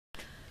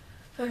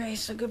Okay,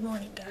 so good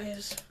morning,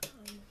 guys.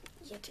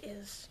 It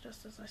is,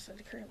 just as I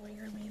said, currently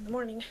early in the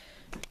morning,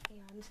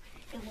 and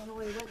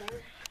Illinois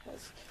weather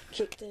has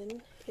kicked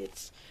in.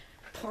 It's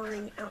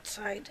pouring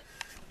outside,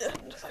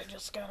 and I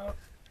just got up.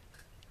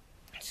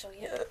 So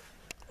yeah,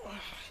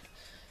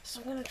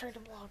 so I'm gonna try to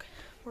vlog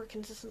more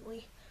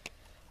consistently,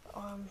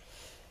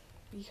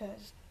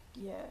 because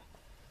yeah.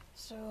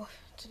 So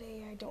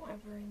today I don't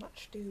have very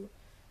much to do,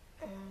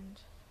 and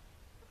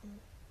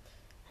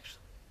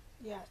actually,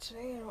 yeah,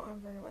 today I don't have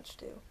very much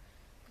to do.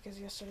 Because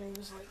yesterday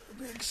was like a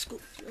big school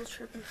field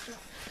trip and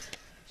stuff.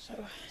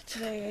 So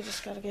today I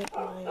just gotta get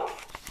my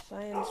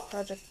science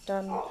project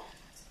done, the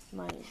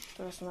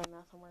rest of my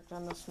math homework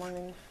done this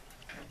morning,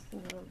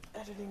 and then I'm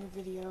editing a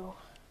video.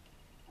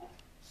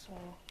 So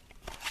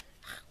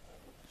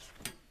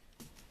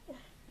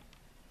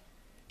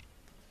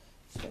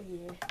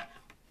yeah.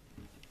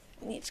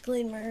 I need to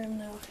clean my room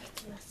now.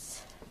 It's a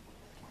mess.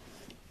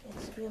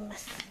 It's a real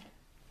mess.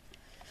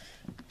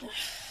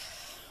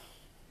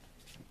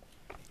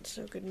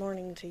 So good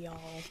morning to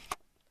y'all.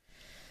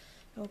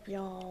 Hope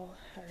y'all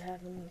are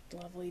having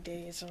lovely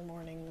days or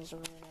mornings or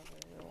whatever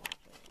you're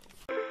watching.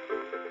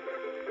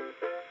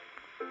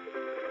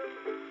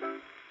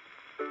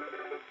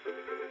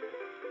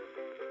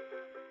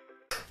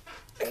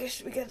 I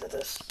guess we get to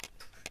this.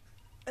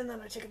 And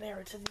then I took an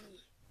arrow to the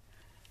knee.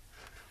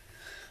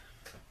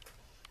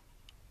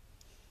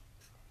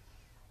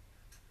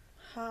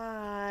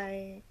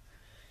 Hi.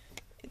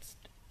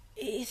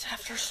 It's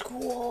after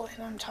school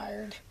and I'm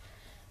tired.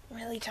 I'm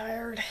really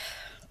tired.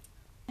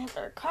 I have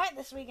to cry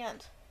this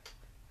weekend.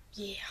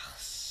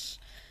 Yes.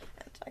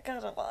 And I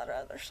got a lot of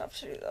other stuff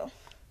to do though.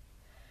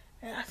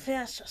 And I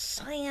finished the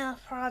science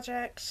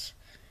projects.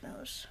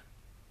 Those.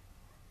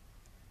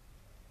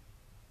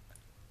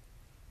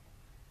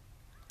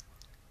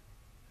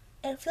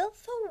 It feels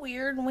so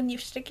weird when you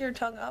stick your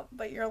tongue up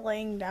but you're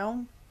laying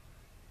down.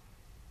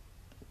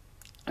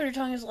 Your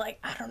tongue is like,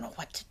 I don't know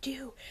what to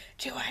do.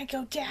 Do I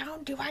go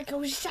down? Do I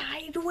go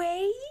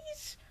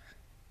sideways?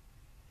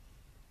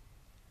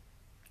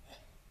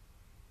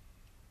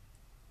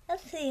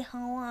 Let's see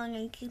how long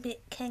I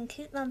can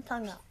keep my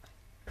tongue up.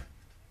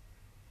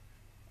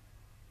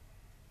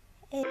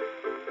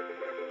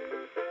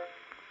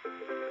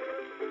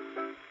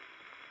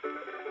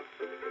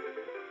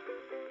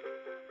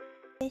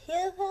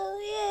 Here's how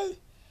it is.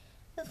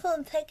 This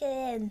one, take it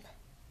in.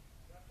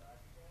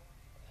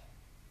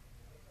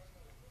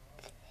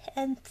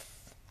 And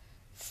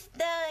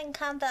staring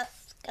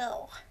contest,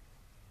 go.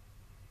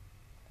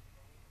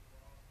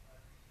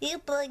 You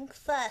blink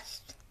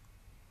first.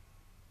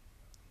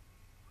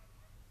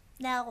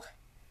 Now.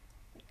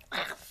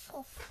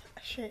 Oh,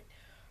 shit.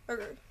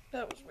 Okay,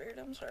 that was weird,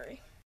 I'm sorry.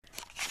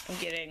 I'm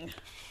getting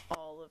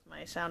all of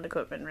my sound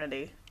equipment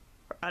ready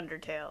for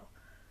Undertale.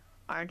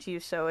 Aren't you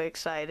so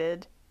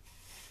excited?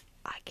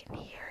 I can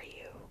hear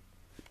you.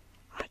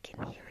 I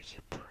can hear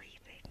you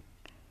breathing.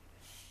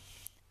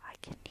 I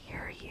can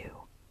hear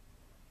you.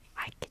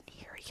 I can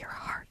hear your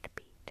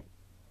heartbeat.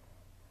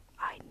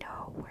 I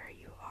know where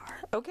you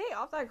are. Okay,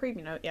 off that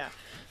creepy note, yeah.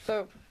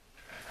 So,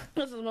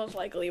 this is most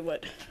likely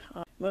what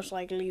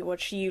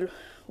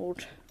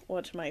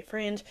my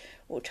friends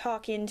will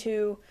talk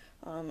into.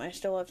 I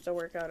still have to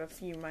work out a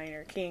few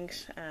minor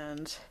kinks,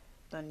 and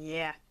then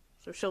yeah.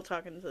 So she'll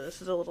talk into this.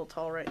 It's a little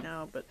tall right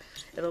now, but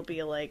it'll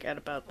be like at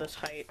about this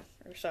height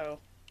or so.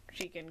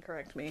 She can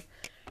correct me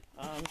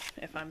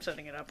if I'm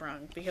setting it up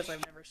wrong, because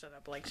I've never set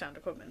up like sound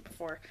equipment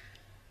before.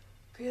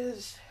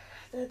 Because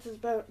that's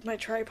about, my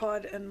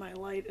tripod and my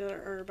light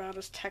are about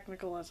as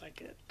technical as I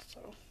get.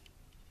 So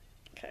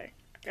okay,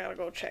 I gotta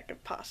go check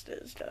if pasta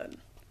is done.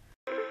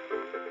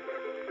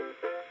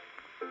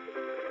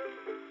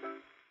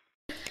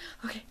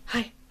 Okay,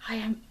 hi,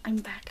 I'm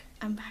back.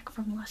 I'm back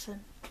from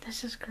lesson.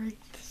 This is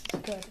great. This is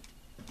good.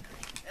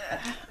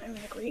 I'm in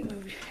a great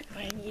mood if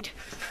I need to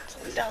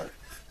slow down.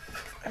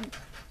 I'm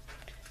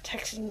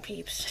texting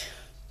peeps,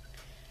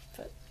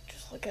 but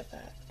just look at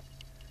that.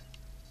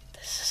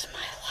 This is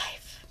my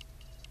life.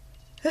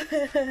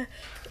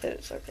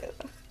 It's okay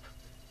though.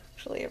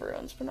 Actually,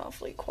 everyone's been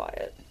awfully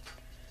quiet.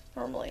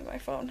 Normally, my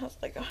phone has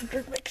like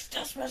 100 mixed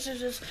text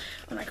messages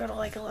when I go to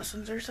like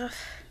lessons or stuff.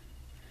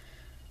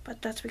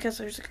 But that's because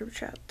there's a group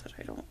chat that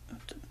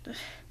that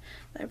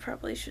I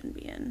probably shouldn't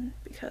be in,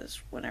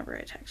 because whenever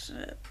I texted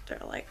it,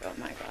 they're like, oh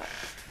my god,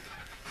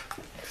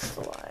 it's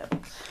the wild.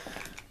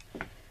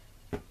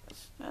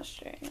 It's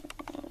messaging.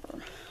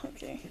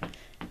 Okay,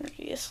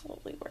 energy is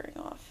slowly wearing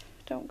off.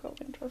 Don't go,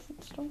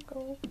 endorphins, don't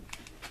go.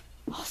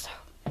 Also,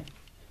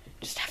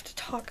 just have to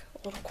talk a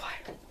little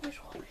quieter than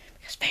usual,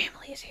 because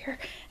family is here,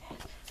 and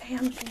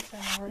fam thinks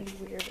I'm already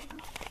weird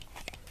enough.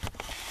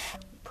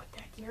 Put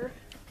that here.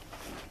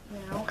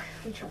 Now,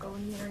 we should go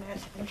on the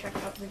internet and check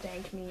out the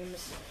dank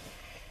memes.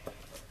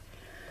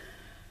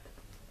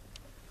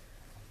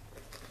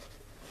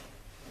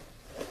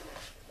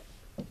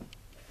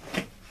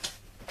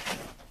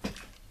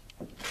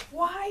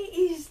 Why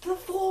is the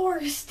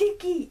floor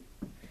sticky?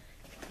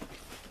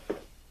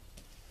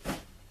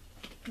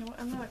 You know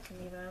what, I'm not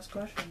gonna even ask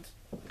questions.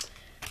 The floor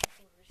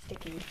is sticky.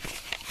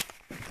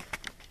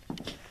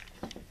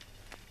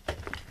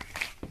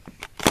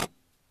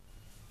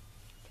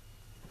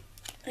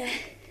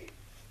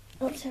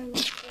 Let's have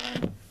this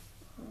one.